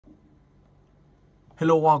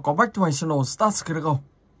Hello, come back to my channel, Start Critical,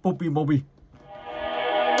 Poppy Moby.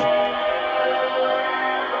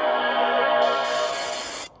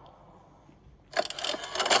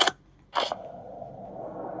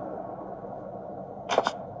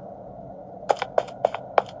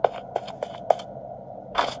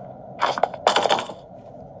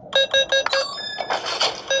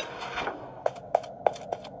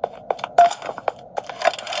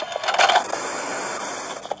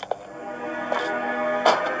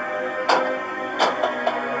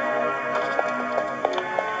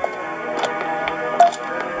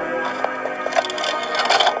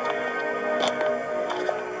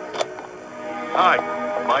 Hi,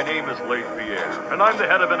 my name is Leif Pierre, and I'm the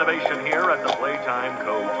head of innovation here at the Playtime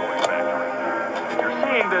Co. Toy Factory. If you're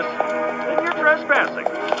seeing this, then you're trespassing.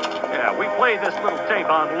 Yeah, we play this little tape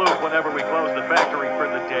on loop whenever we close the factory for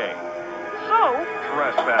the day. So,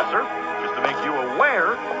 trespasser, just to make you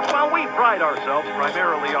aware, while we pride ourselves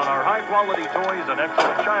primarily on our high-quality toys and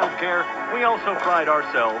excellent childcare, we also pride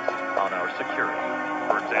ourselves on our security.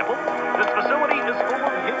 For example, this facility is full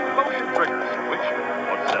of hidden motion triggers, which,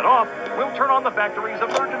 once set off, will turn on the factory's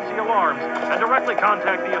emergency alarms and directly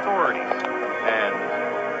contact the authorities. And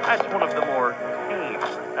that's one of the more tame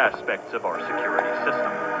aspects of our security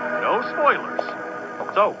system. No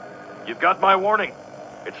spoilers. So, you've got my warning.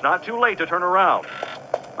 It's not too late to turn around.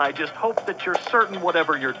 I just hope that you're certain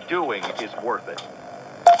whatever you're doing is worth it.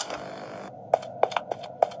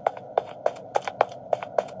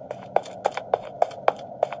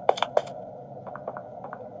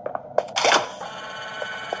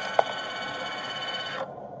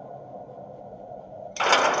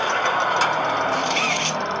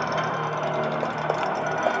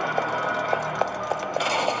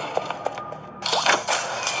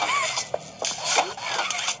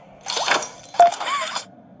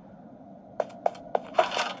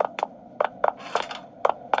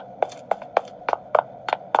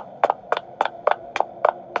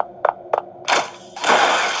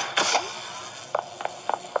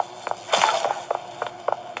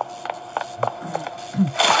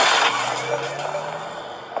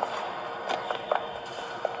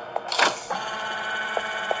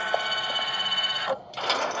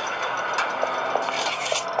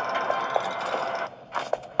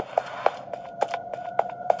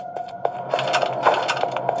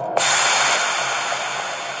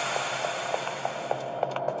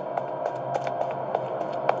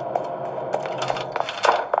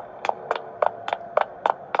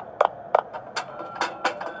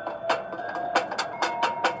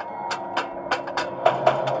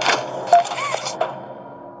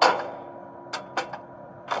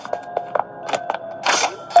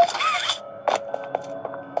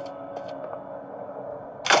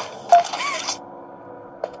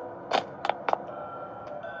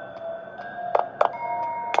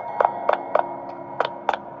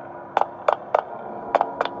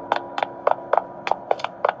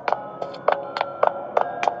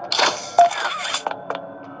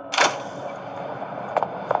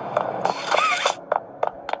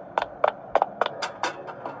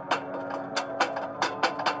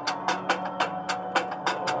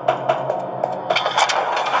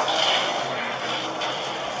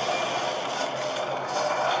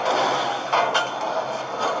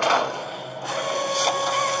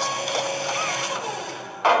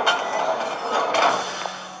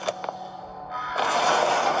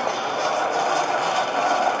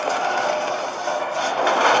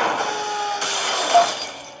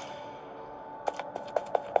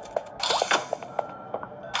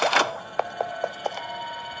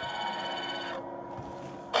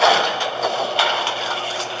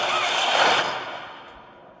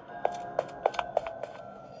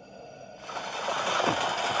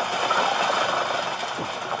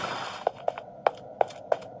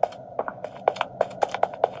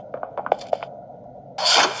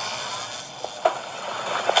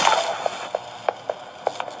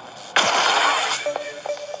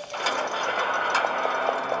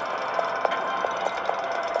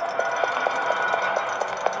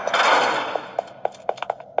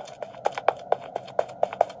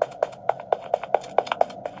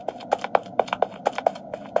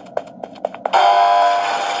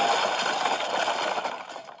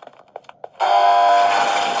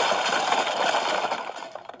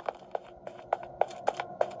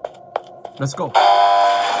 Let's go.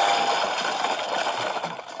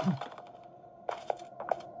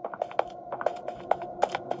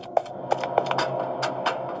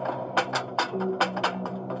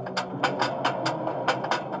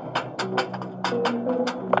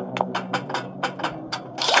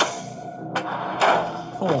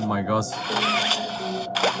 Oh my gosh.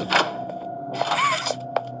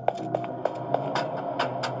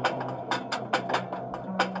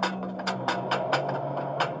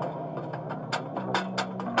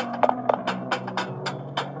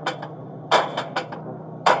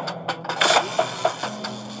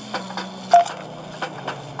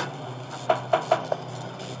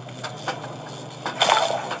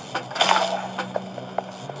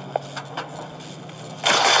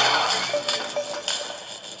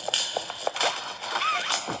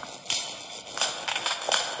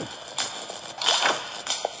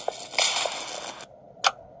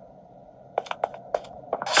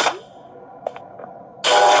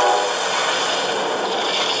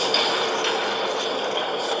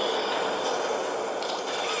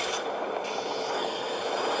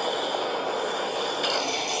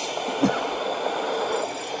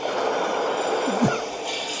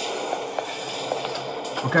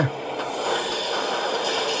 Okay.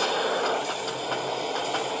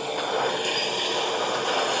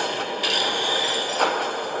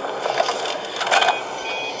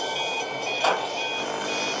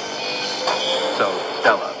 So,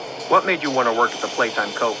 Stella, what made you want to work at the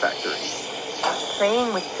Playtime Co. factory?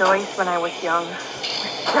 Playing with toys when I was young was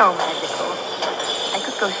so magical. I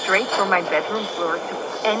could go straight from my bedroom floor to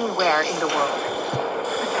anywhere in the world.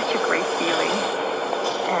 It was such a great feeling.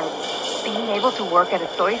 And being able to work at a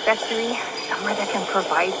toy factory, somewhere that can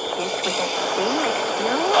provide kids with that same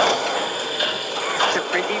experience, it's a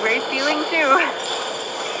pretty great feeling too.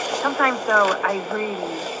 Sometimes though, I really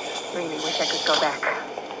wish I could go back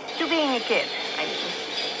to being a kid, I mean.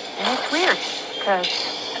 And it's weird, because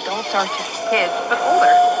adults are just kids, but older.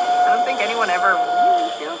 I don't think anyone ever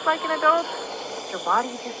really feels like an adult. Your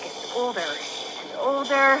body just gets older and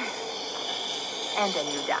older, and then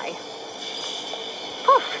you die.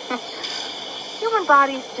 Poof! Human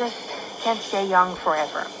bodies just can't stay young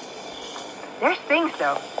forever. There's things,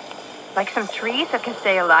 though, like some trees that can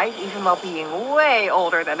stay alive even while being way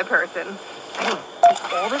older than a person. I mean,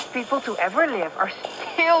 the oldest people to ever live are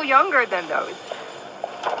still younger than those.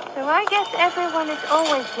 So I guess everyone is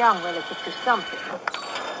always young relative to something.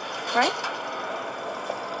 Right?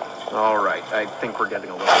 All right, I think we're getting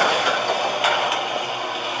a little off track.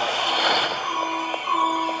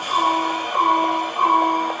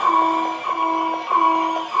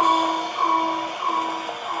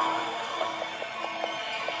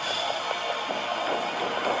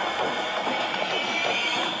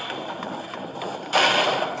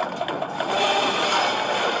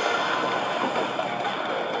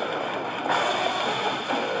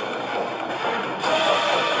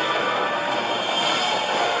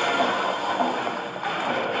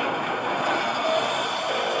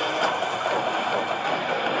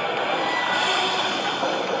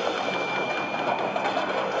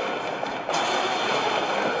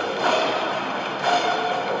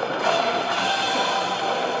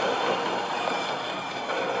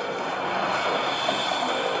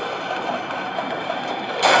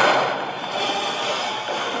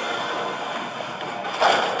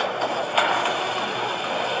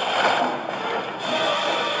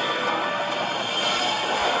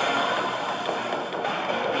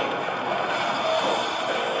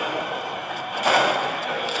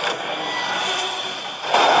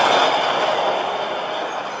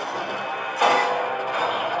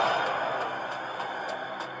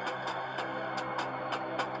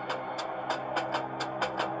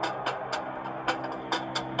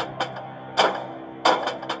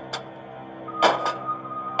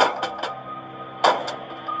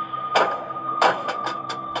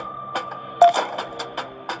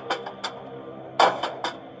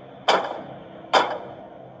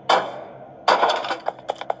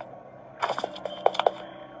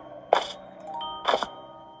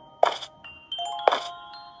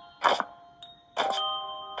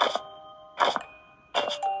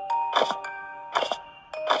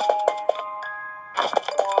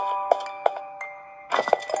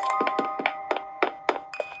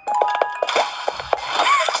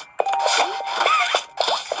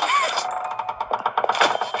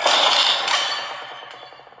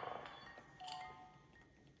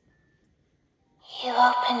 You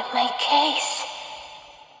opened my case.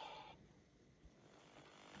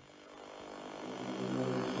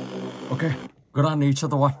 Okay, good on each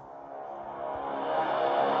other one.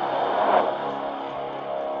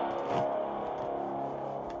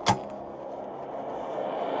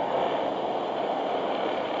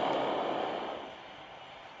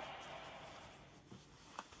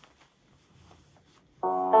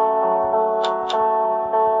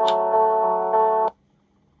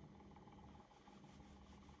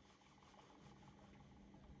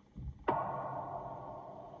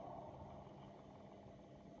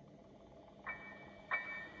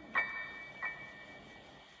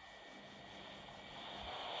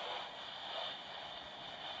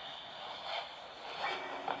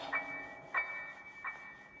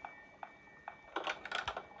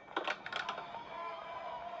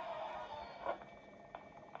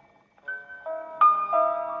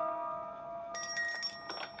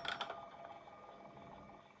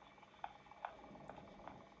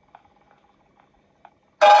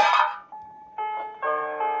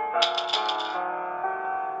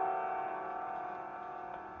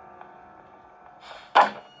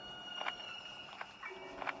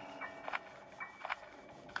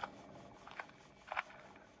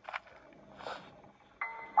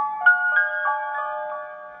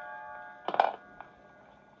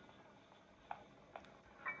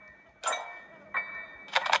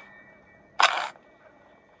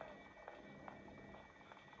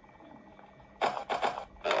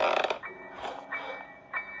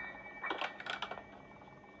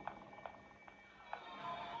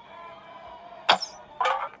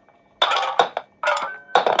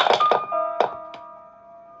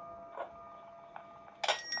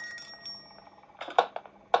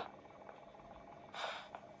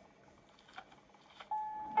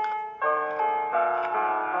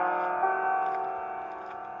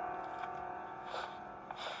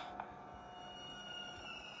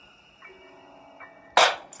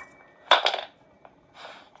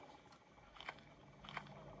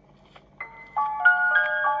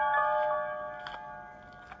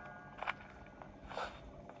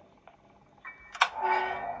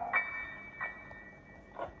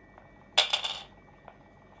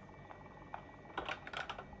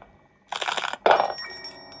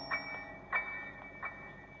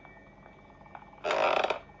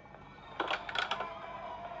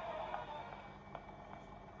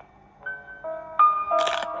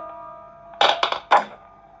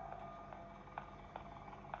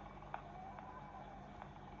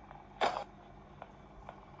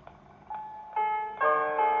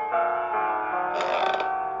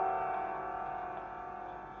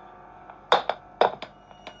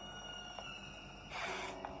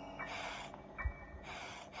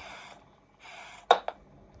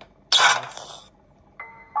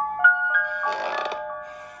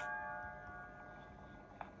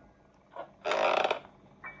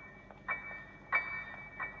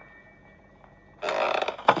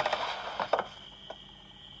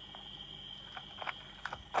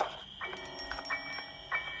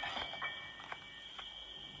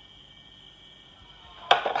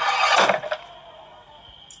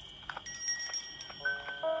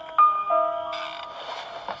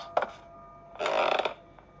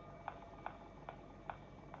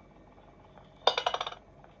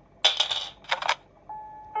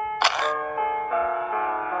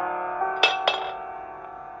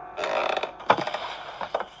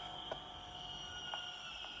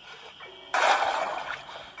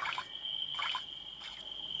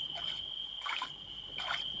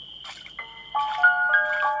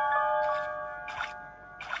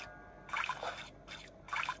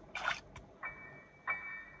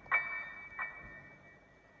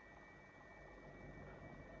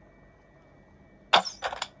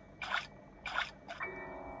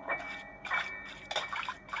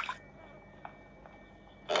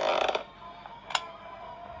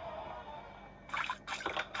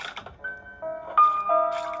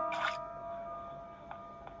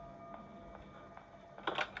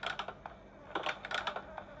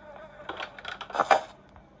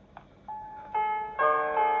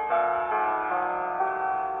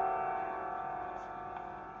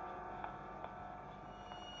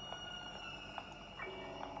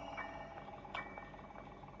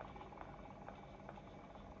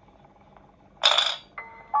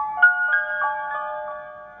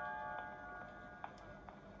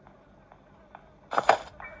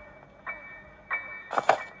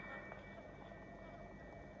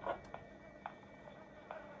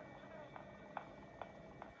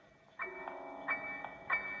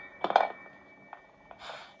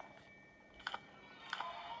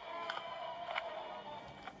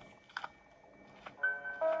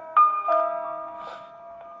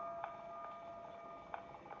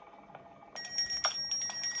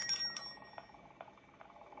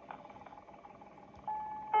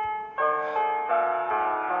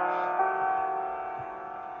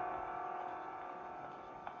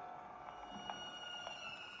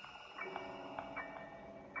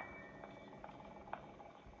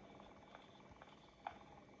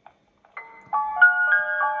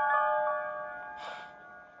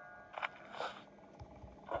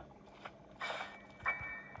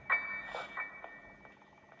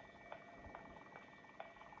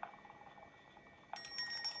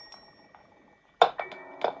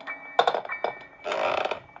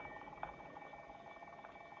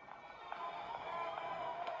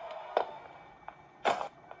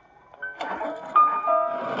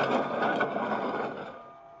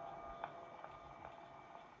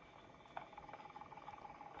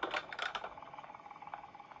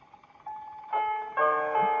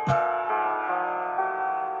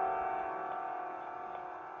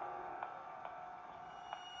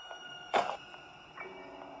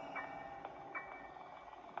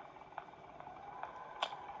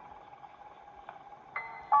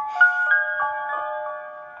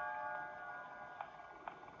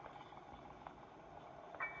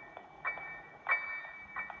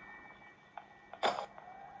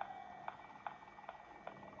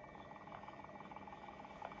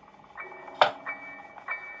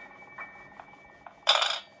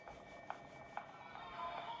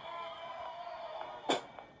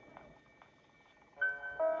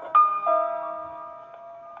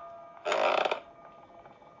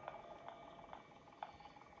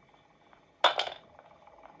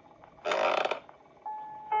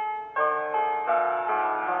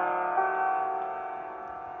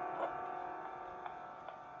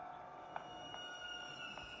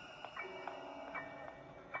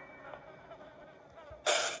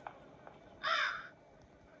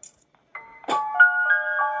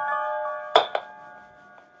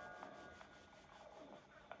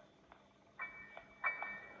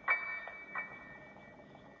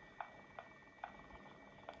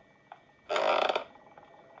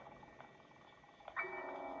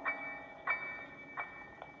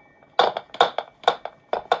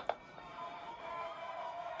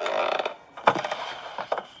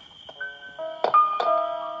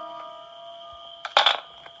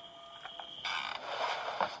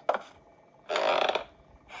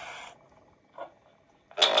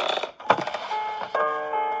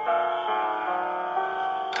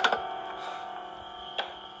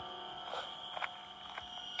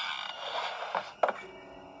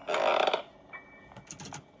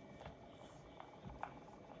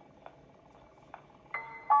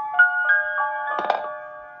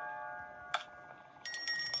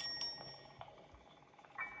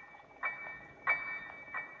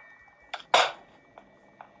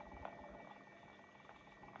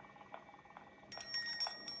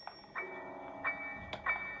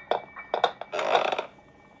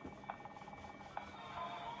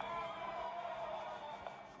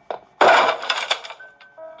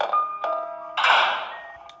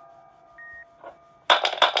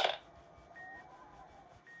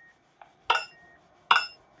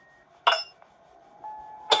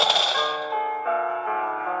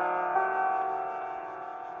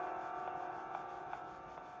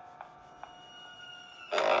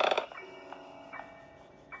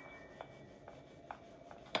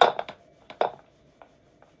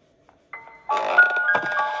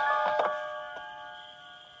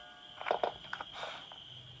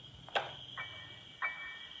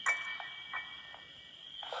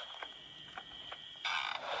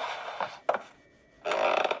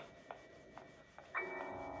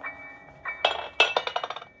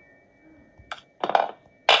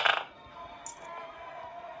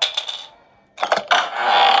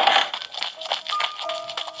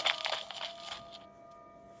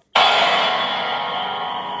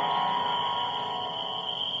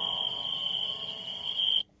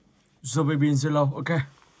 Rồi baby zero, ok.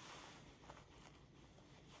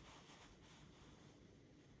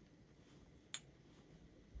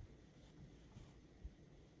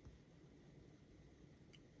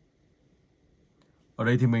 Ở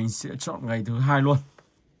đây thì mình sẽ chọn ngày thứ 2 luôn.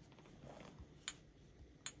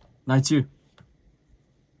 Night 2.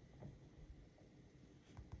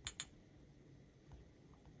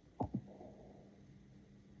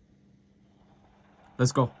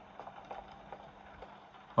 Let's go.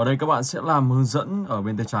 Ở đây các bạn sẽ làm hướng dẫn ở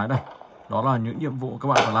bên tay trái này. Đó là những nhiệm vụ các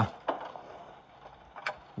bạn phải làm.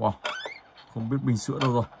 Wow, không biết bình sữa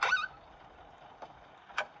đâu rồi.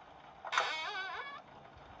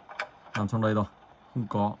 Nằm trong đây rồi. Không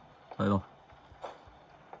có. Đây rồi.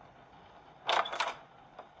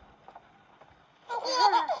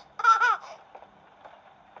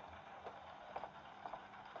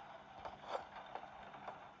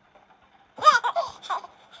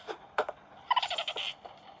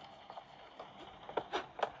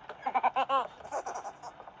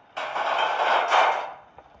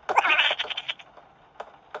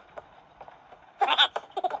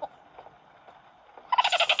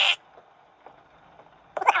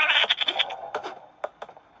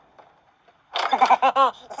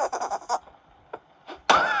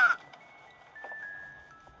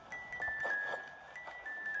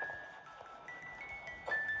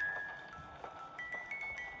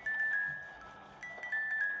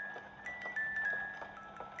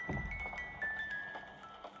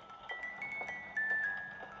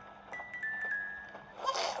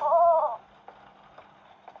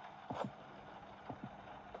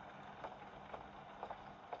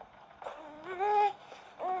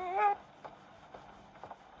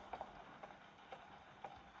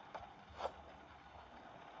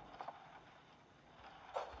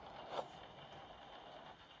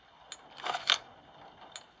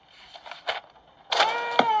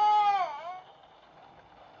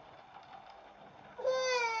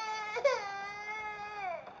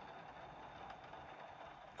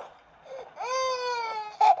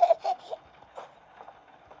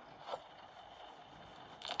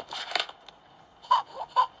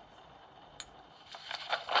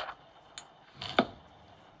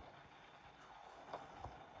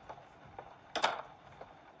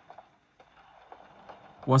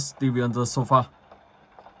 What's TV on the sofa?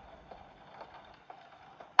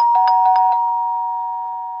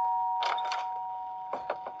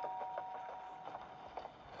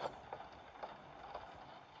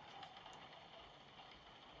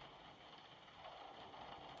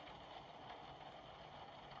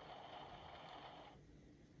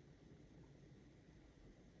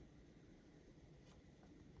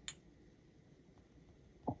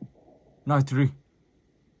 Night 3.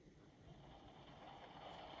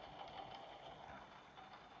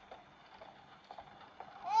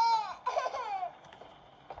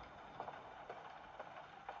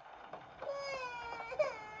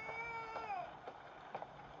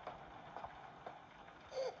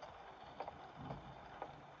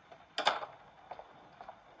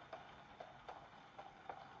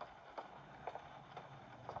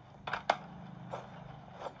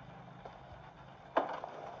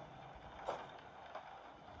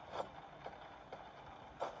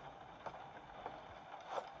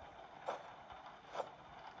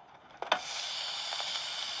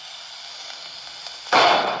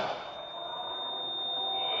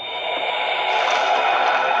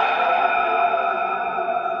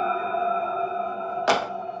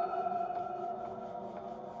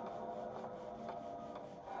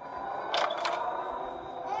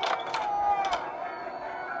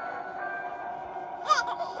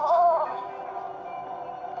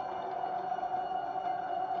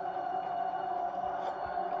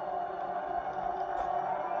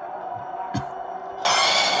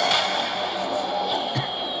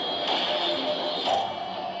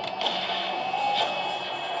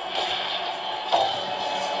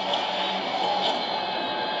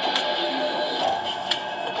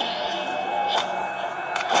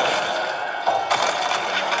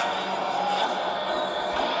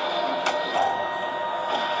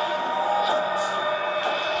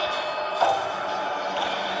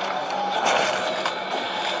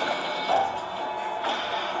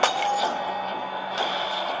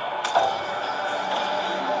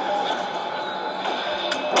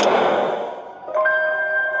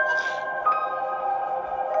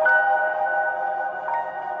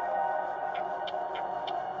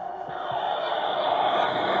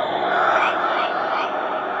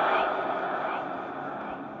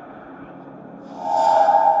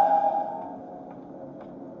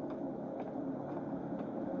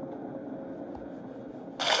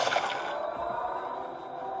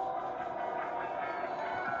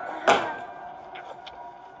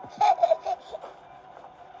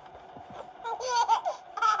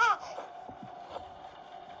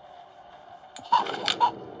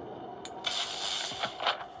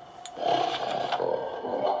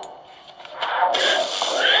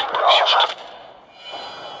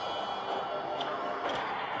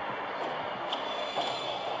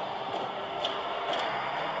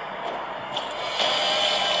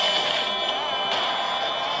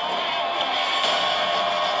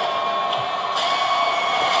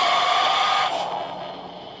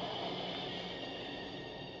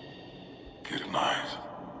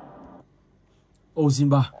 Oh,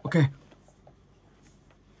 Simba, okay.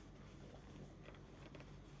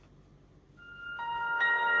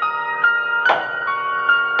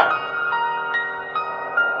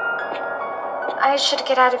 I should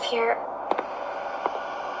get out of here.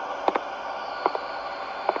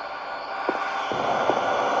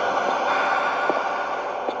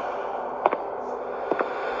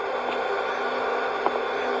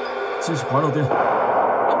 Xin chìa khóa đầu tiên.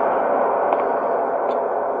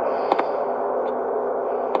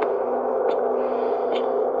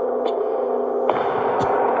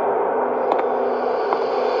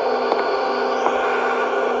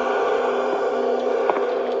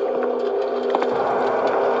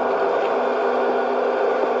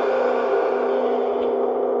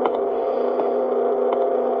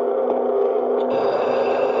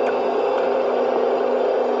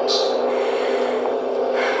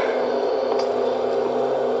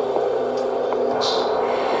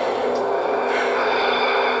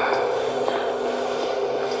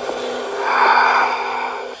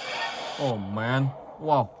 Oh man,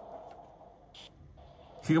 wow.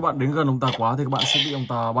 Khi các bạn đến gần ông ta quá thì các bạn sẽ bị ông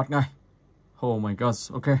ta bắt ngay. Oh my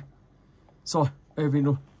god, ok. Rồi, Evin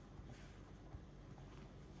luôn.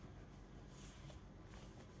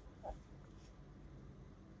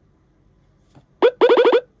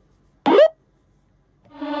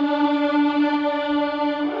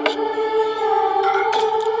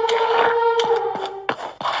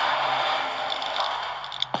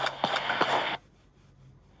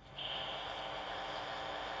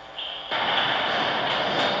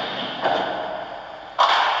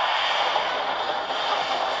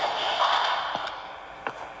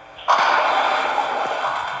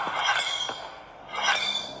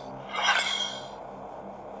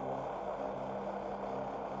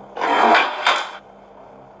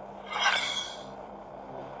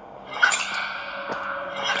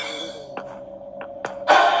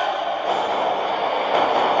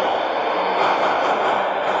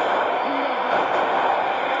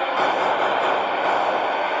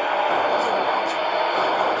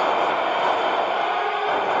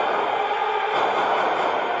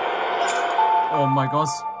 my god.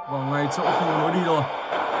 Vào ngay chỗ không có lối đi rồi.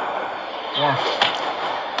 Wow.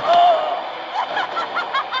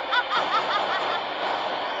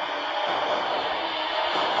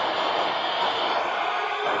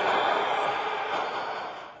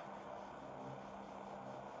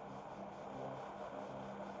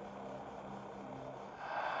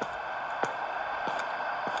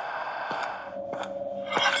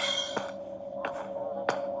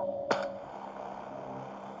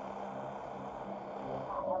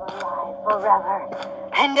 Forever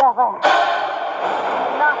and ever.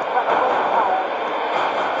 Not for the child.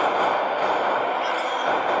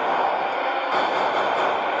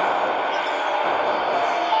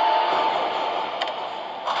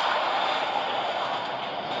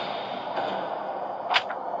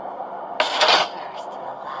 First and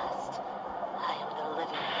the last, I am the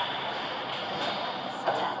living one. It's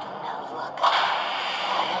dead now, look.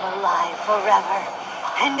 I am alive forever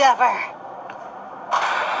and ever.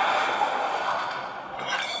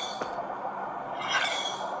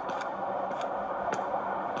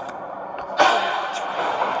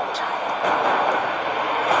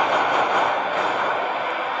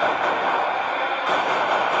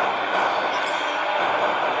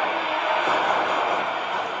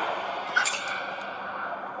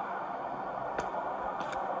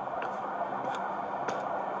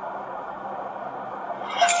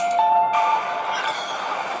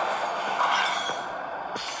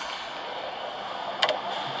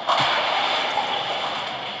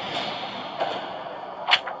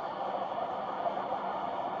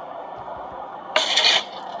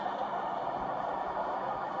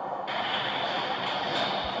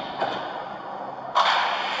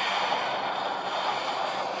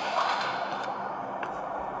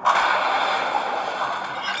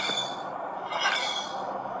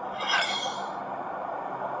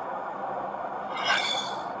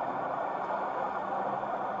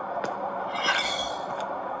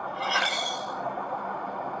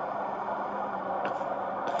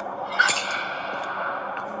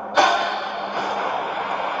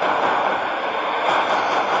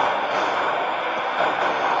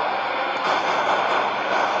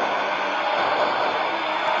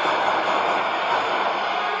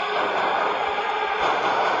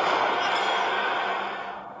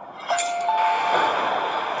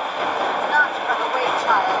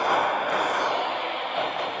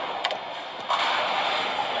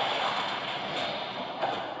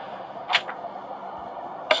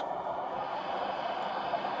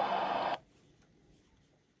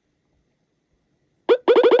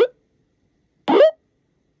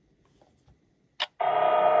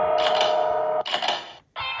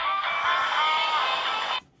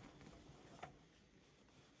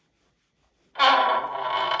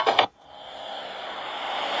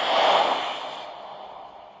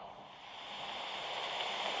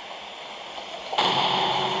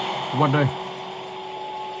 Qua đây.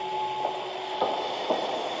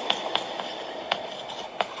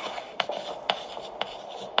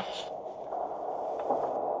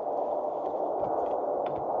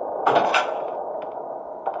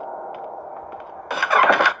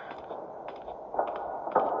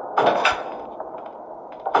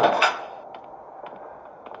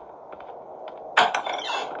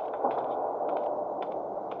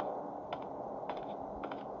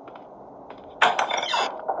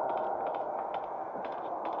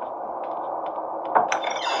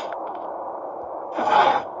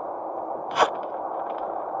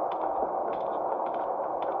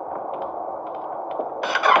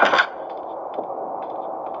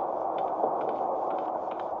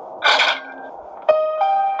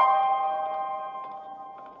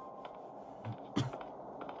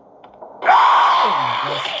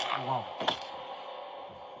 Wow.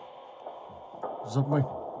 Giật mình,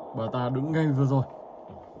 bà ta đứng ngay vừa rồi.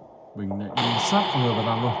 Mình lại đi sát vào người bà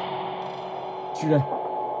ta luôn. Chi đây?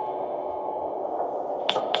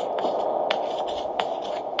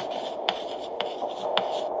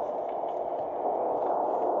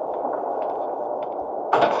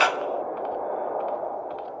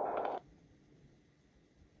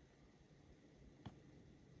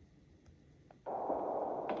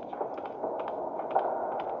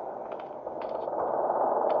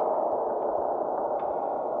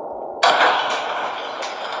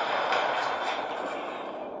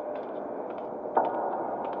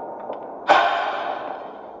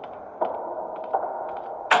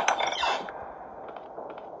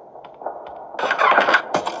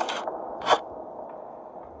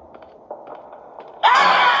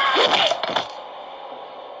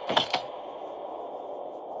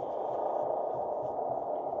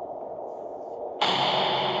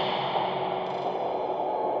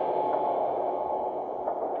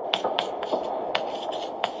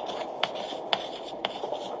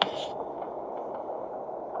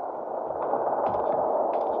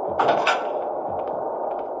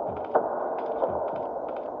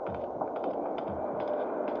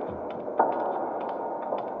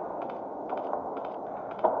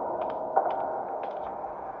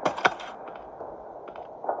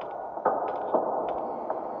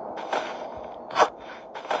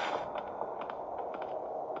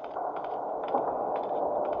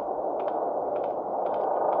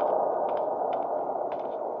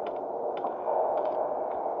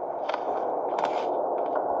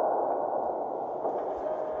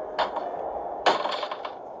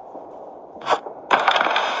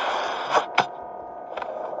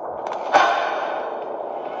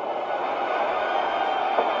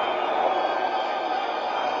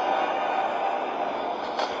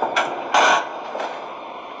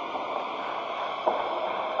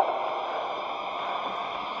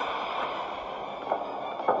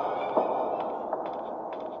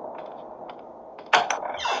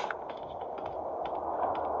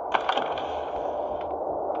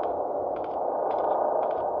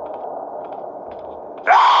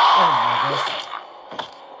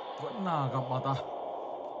 gặp bà ta.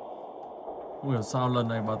 Không hiểu sao lần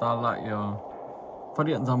này bà ta lại phát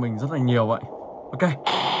hiện ra mình rất là nhiều vậy. Ok,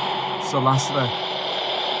 so last đây.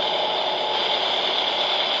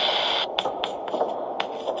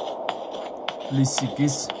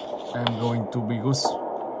 Lysikis, I'm going to be good.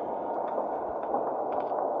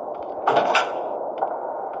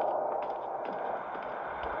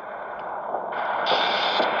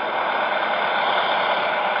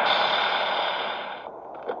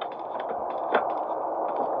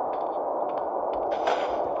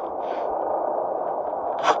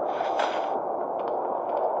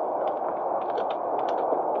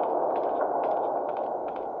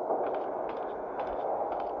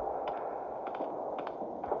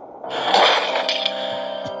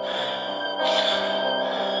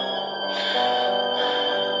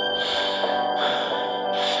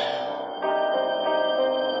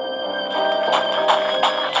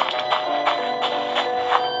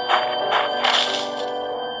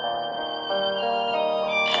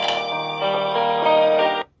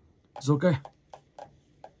 Rồi ok.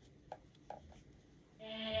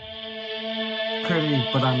 Kerry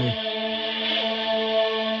Branny.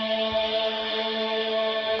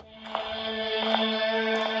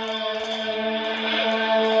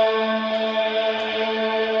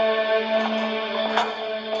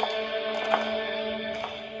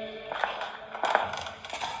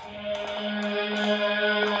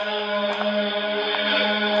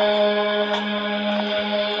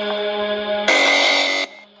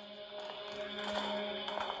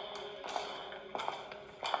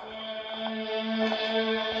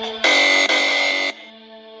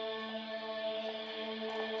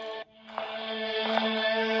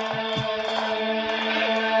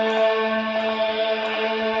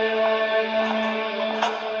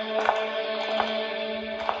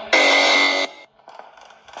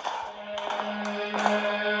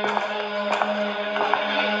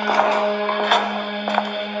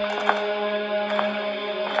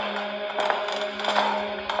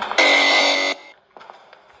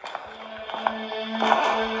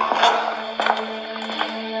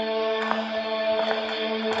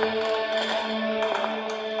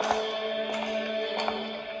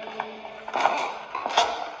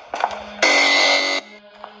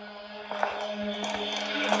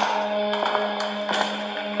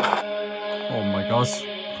 Oh my gosh,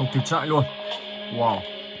 không kịp chạy luôn. Wow.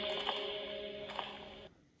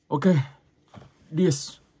 Ok,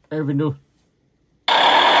 this avenue.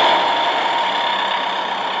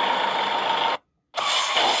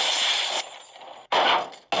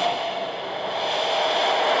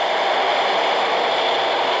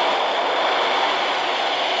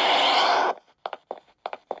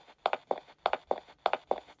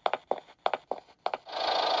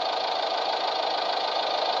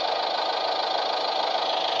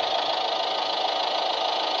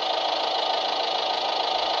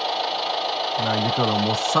 Này như kiểu là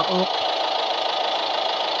một xác ướp.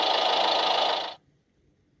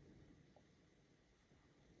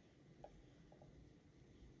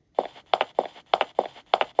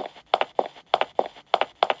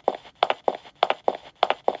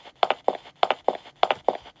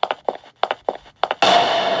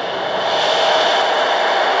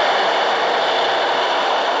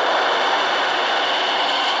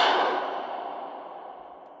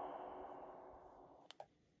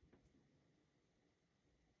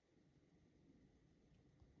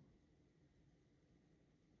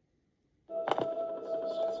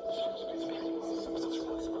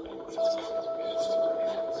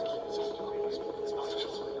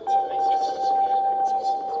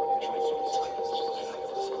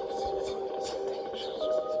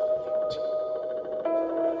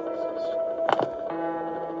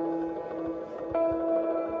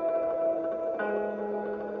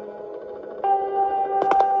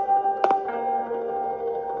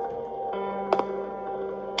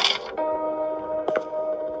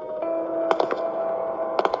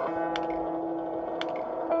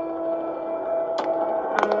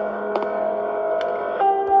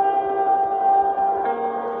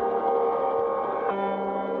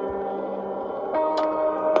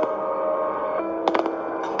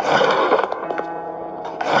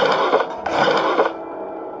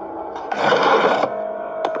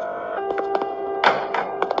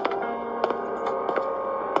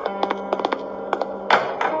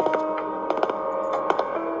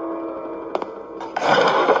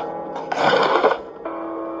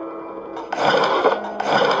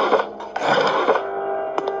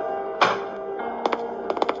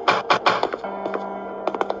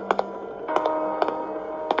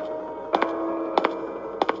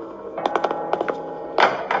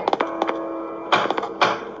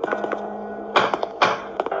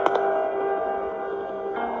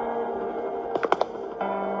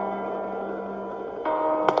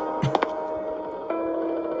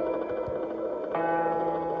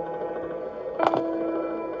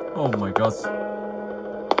 Oh my god.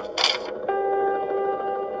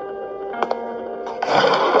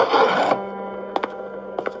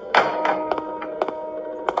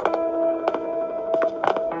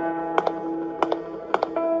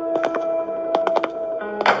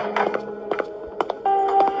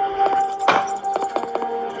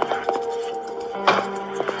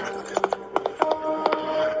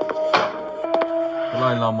 Cái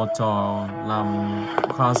này là một trò làm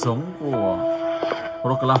khá giống của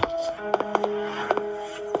Orgins.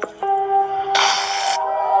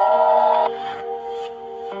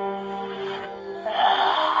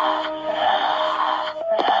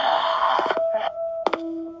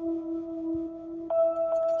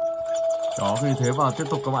 Đó, vì thế và tiếp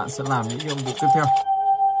tục các bạn sẽ làm những nhiệm vụ tiếp theo.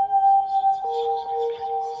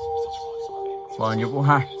 Và nhiệm vụ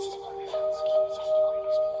 2.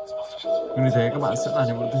 Như thế các bạn sẽ làm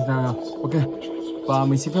nhiệm vụ tiếp theo. Ok. Và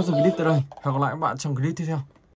mình xin phép dừng clip tại đây. Hẹn gặp lại các bạn trong clip tiếp theo.